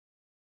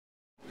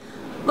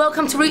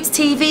Welcome to Roots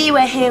TV.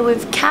 We're here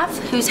with KAV,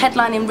 who's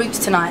headlining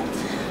Roots tonight.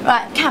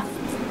 Right,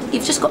 KAV,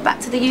 you've just got back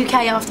to the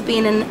UK after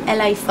being in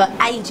LA for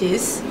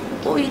ages.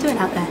 What were you doing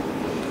out there?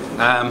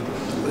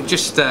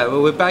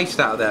 Well, we're based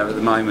out there at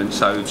the moment,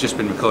 so we've just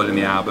been recording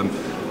the album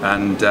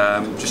and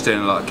just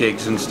doing a lot of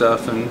gigs and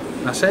stuff, and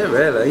that's it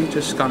really.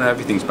 Just kind of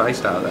everything's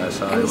based out there.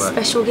 So any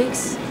special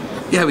gigs?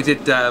 Yeah, we did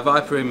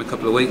Viper Room a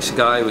couple of weeks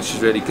ago, which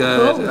was really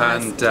good,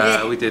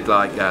 and we did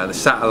like the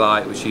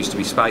Satellite, which used to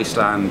be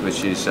Spaceland,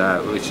 which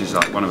is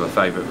like one of our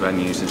favourite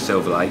venues in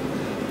Silver Lake,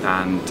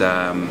 and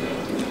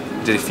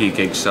did a few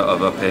gigs sort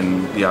of up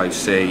in the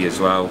OC as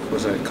well.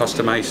 Was it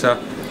Costa Mesa?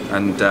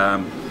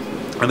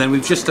 And then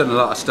we've just done a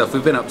lot of stuff.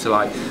 We've been up to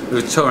like,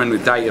 we were touring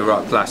with Data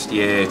Rock last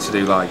year to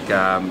do like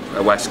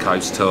a West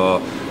Coast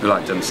tour. We've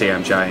like done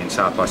CMJ and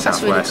South by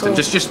Southwest, really cool. And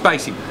just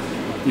basic,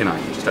 you know,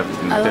 just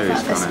everything we do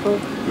is kind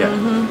of,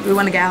 yeah. We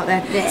want to get out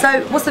there. Yeah.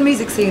 So what's the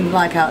music scene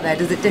like out there?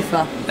 Does it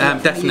differ?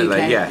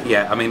 Definitely,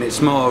 yeah. I mean,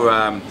 it's more,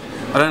 I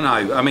don't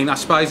know, I mean, I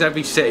suppose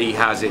every city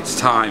has its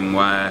time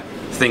where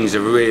things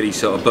are really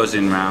sort of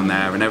buzzing around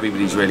there and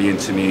everybody's really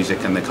into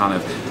music and they're kind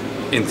of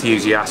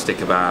enthusiastic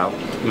about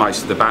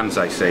most of the bands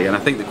they see, and I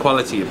think the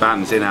quality of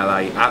bands in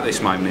LA at this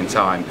moment in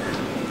time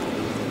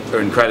are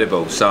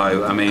incredible.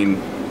 So I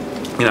mean,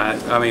 you know,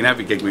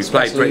 every gig we've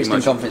played pretty much.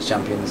 Eastern Conference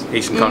champions.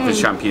 Eastern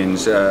Conference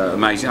champions,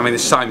 amazing. I mean,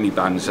 there's so many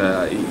bands.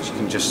 You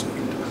can just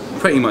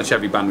pretty much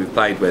every band we've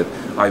played with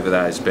over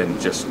there has been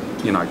just,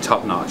 you know,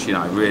 top notch. You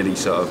know, really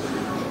sort of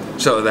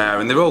there,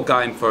 and they're all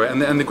going for it.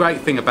 And the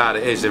great thing about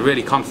it is they're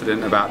really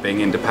confident about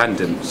being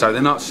independent. So they're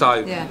not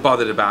so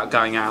bothered about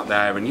going out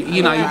there. And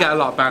you know, you get a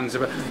lot of bands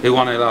who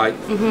want to like,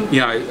 you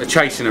know,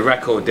 chasing a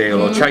record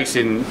deal or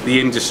chasing the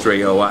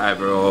industry or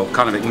whatever, or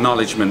kind of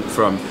acknowledgement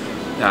from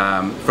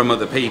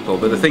other people.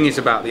 But the thing is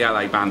about the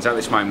LA bands at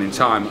this moment in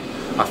time,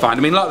 I find,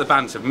 I mean, a lot of the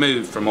bands have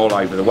moved from all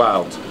over the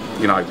world,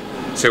 you know,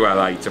 to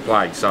LA to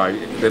play. So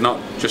they're not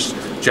just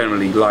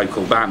generally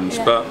local bands,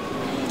 but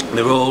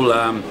they're all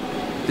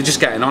they're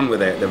just getting on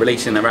with it. They're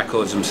releasing their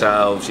records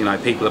themselves. You know,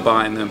 people are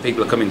buying them.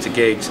 People are coming to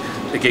gigs.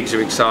 The gigs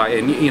are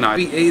exciting. You know,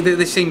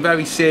 they seem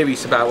very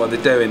serious about what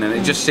they're doing, and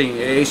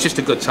it's just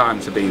a good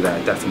time to be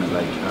there.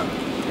 Definitely.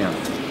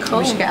 Yeah. Cool.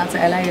 We should get out to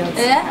LA.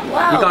 Yeah,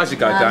 wow. You guys would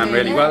go down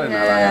really well in LA,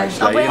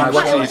 actually. You know,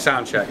 watching your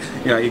sound check,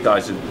 you know, you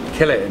guys would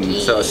kill it in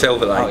sort of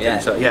Silver Lake. Oh, yeah.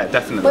 And so, yeah,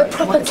 definitely. We're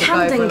proper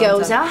Camden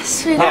girls,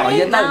 us, really. Oh,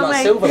 yeah, no,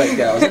 like Silver Lake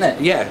girls, isn't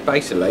it? Yeah,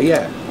 basically,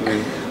 yeah. I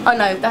mean, oh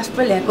no, that's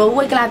brilliant. Well,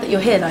 we're glad that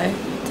you're here though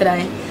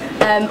today.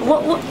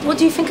 What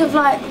do you think of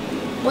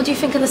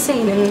the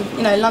scene in,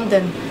 you know,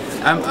 London?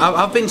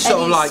 I've been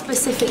sort of like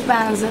specific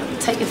bands that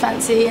take your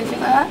fancy, anything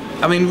like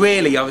that? I mean,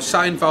 really, I was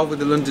so involved with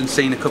the London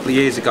scene a couple of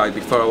years ago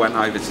before I went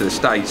over to the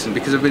States, and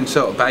because I've been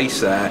sort of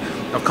based there,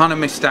 I've kind of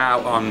missed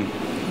out on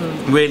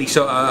really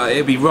sort of,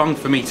 it'd be wrong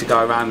for me to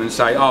go around and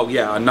say, oh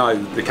yeah, I know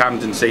the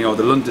Camden scene or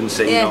the London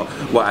scene or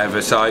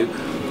whatever, so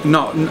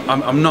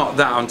I'm not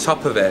that on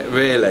top of it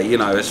really, you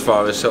know, as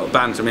far as sort of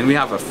bands. I mean, we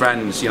have our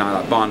friends, you know,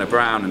 like Barner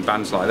Brown and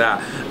bands like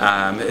that,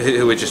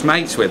 who we're just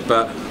mates with,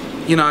 but,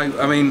 you know,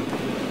 I mean,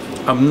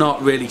 I'm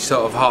not really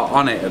sort of hot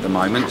on it at the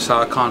moment, so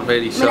I can't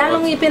really sort of... How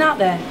long have you been out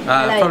there?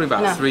 Probably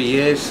about 3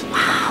 years.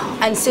 Wow.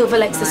 And Silver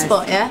Lake's the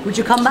spot, yeah? Would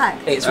you come back?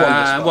 It's one of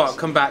the spots. What,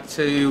 come back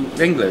to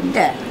England?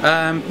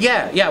 Yeah.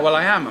 Yeah, well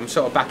I am. I'm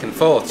sort of back and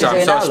forth. So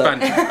I'm sort of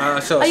spent...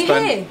 Are you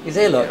here? He's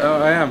here, look.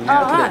 Oh, I am. Yeah.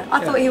 Oh, right.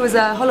 I thought he was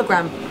a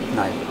hologram.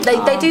 No.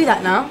 They do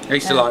that now? I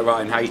used to like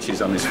writing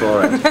H's on his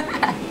forehead.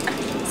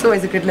 It's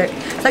always a good look.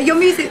 So your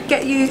music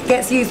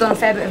gets used on a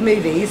fair bit of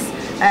movies.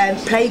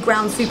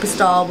 Playground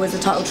Superstar was the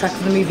title track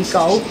of the movie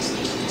Goal.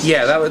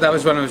 Yeah, that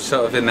was when I was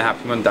sort of in the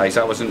Happy Mondays.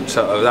 That wasn't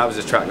sort of, that was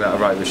a track that I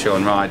wrote with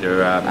Sean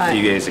Ryder a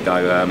few years ago.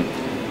 I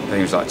think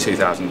it was like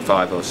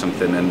 2005 or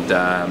something, and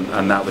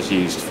that was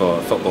used for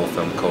a football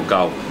film called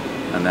Goal.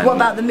 And then, what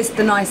about the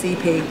Mr. Nice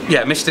EP?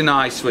 Yeah, Mr.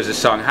 Nice was a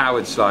song.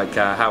 Howard's like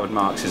Howard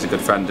Marks is a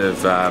good friend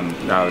of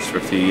ours for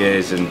a few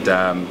years, and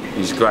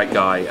he's a great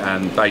guy.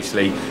 And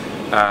basically,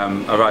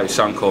 I wrote a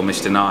song called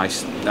Mr.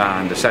 Nice,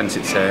 and I sent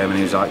it to him, and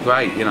he was like,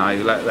 "Great, you know,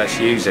 let's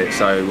use it."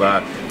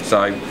 So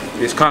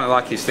it's kind of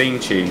like his theme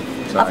tune.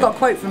 So. I've got a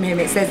quote from him.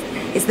 It says,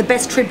 "It's the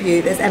best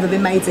tribute that's ever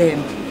been made to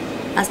him."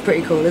 That's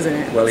pretty cool, isn't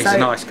it? Well, he's a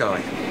nice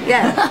guy.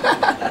 Yeah,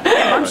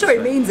 I'm sure he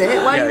means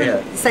it. Why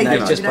say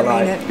that you don't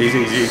mean it?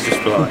 He's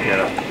just polite,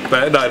 yeah.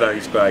 But no,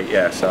 he's great.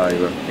 Yeah, so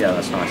yeah,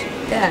 that's nice.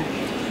 Yeah.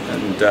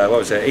 And what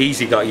was it?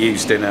 Easy got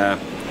used in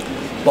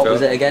what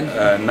was it again?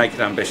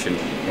 Naked Ambition.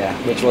 Yeah,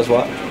 which was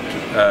what?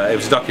 It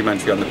was a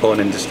documentary on the porn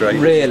industry.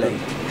 Really?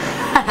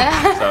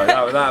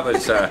 So that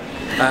was, and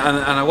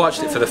I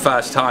watched it for the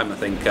first time I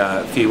think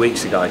a few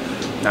weeks ago,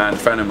 and a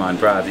friend of mine,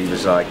 Brad, he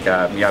was like,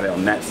 he had it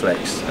on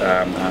Netflix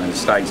in the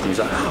States, and he was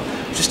like, oh,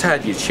 just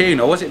heard your tune,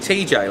 or was it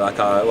TJ, like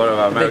one of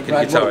our American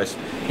guitarists?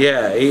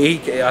 Yeah,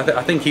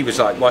 I think he was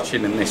like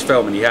watching in this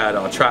film and he heard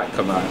our track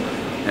come out,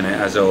 and it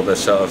has all the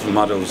sort of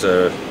models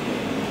are...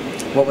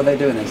 What were they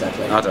doing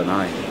exactly? I don't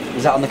know.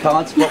 Is that on the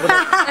cards? What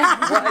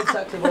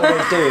exactly were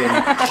they doing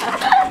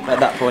at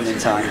that point in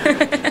time?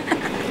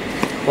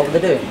 What were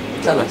they doing?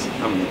 Tell us.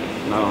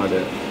 No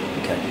idea.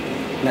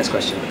 Okay. Next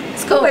question.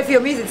 It's cool way for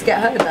your music to get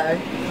heard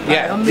though.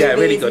 Yeah, on yeah, movies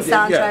really good.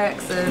 And Yeah.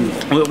 soundtracks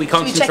and. Well, we Should we check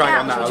concentrate it out?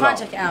 on that Should a we try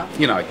lot. and check it out?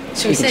 You know.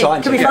 Should we see? try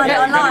and Can we check find it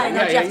out. online?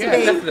 Or do you have to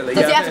be? Definitely.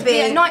 Does it yeah. have to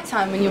be at night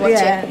time when you watch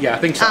Yeah. it? Yeah, I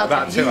think so. Okay.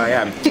 About 2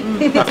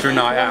 a.m. after a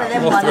night out,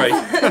 them or ones. 3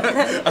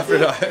 after a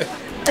night.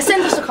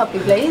 Send us a copy,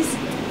 please.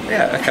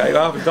 Yeah. Okay.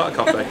 Well, I haven't got a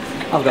copy.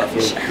 I've got a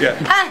few. Yeah.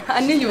 Ah,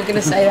 I knew you were going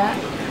to say that.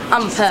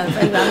 I'm a perv,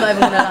 anyway, I'm not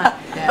even going to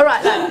lie.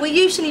 Alright, we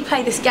usually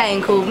play this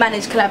game called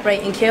Manage,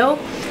 Collaborate and Kill.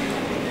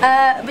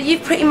 But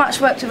you've pretty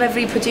much worked with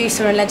every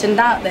producer and legend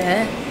out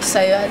there, so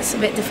it's a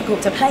bit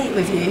difficult to play it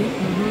with you.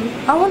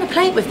 I want to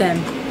play it with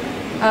them.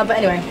 But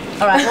anyway,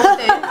 alright, what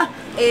we'll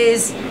do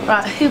is,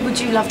 right, who would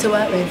you love to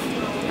work with?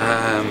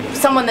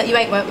 Someone that you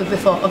ain't worked with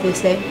before,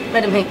 obviously.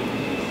 Red and pink.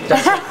 Don't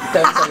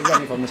say he's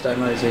only from the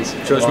Stone Roses.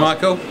 George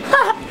Michael.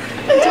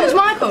 George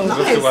Michael. I'd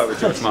love to work with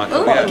George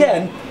Michael. What, Yeah.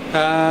 again?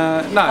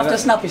 No. After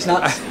Snappy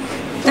Snaps?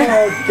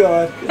 Oh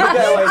God.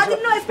 I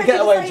did not expect you to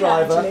Getaway say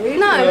driver. that, actually.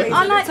 No,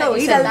 I like that you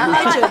He's said a that.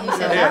 I like that you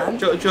said Yeah,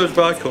 that. George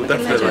Michael,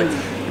 definitely.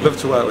 Love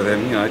to work with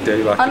him. You know,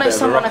 do like I a know bit of a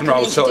someone rock I and can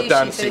roll sort of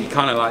introduce you dancey, to.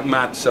 kind of like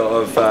mad sort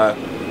of,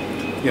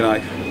 you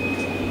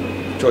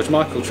know, George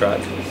Michael track.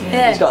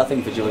 Yeah. He's got a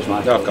thing for George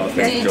Michael. I've got a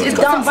thing for He's George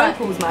got some Dance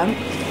vocals,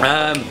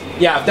 man.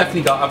 Yeah, I've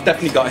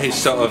definitely got his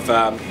sort of.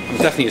 I'm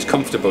definitely as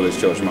comfortable as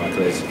George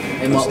Michael is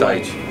In on what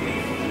way? stage.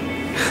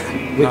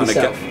 With Not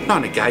yourself.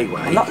 in a gay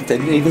way.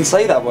 Didn't even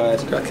say that word.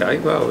 Okay,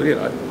 well, you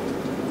know,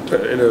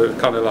 but in a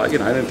kind of like, you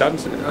know, in a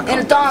dancing. In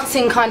a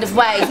dancing kind of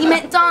way. He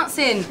meant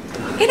dancing.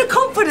 In a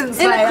confidence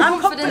In way. a I'm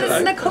confidence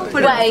confident in a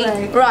confident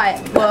way.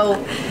 Right,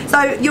 well,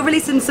 So you're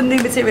releasing some new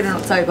material in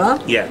October.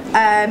 Yeah.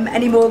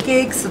 Any more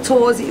gigs or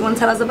tours that you want to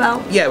tell us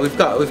about? Yeah, we've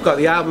got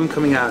the album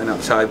coming out in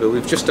October.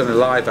 We've just done a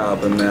live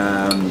album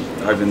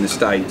over in the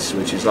States,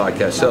 which is like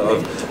a sort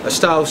of a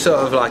style, sort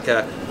of like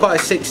a quite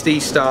a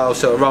 60s style,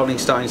 sort of Rolling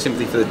Stone,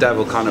 Sympathy for the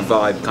Devil kind of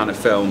vibe, kind of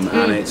film,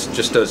 and it's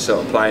just us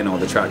sort of playing all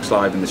the tracks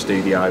live in the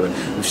studio,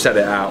 and we've set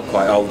it out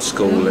quite old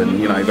school, and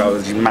you know, you've got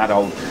these mad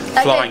old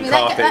flying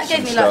carpets that gave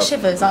and me stuff. like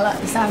shivers. I like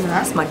the sound of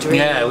that. That's my dream.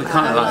 Yeah, we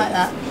kind I of like like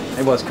that.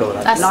 It was cool.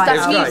 Actually. That's Like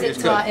that's that. music It's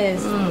to good. our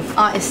ears.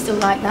 Artists still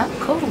like that.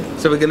 Cool.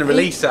 So we're going to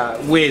release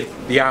that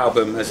with the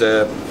album as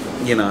a,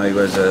 you know,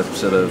 as a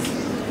sort of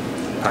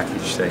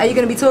package thing. Are you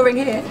going to be touring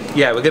here?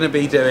 Yeah, we're going to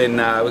be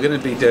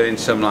doing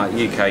some like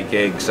UK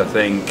gigs, I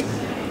think,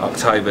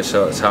 October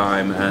sort of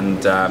time,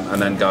 and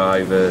then go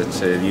over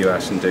to the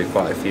US and do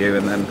quite a few,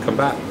 and then come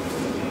back.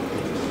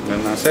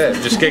 And that's it.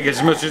 Just gig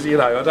as much as, you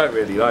know, I don't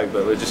really know,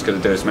 but we're just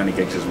going to do as many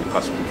gigs as we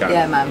possibly can.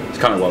 Yeah, man. It's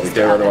kind of what we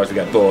do, otherwise we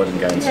get bored and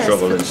get into Yes,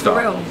 trouble and for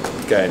start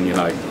real. getting, you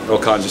know, all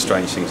kinds of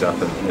strange things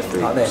happen if we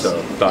Like this. sort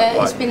of don't It's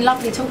like. been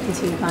lovely talking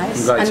to you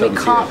guys, Great and we talking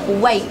to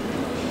can't wait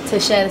to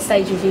share the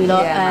stage with you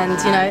lot, Yeah, and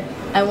man. you know,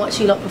 and watch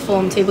you lot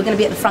perform too. We're going to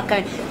be at the front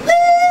going,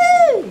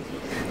 woo!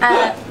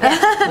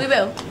 Yeah, we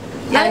will.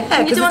 Yeah, And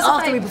can you 'cause do it's us a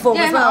after favour? we perform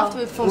yeah, as well. after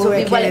we perform, so we'll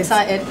be We're well kids.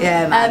 excited.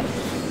 Yeah, man.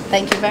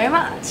 Thank you very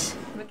much.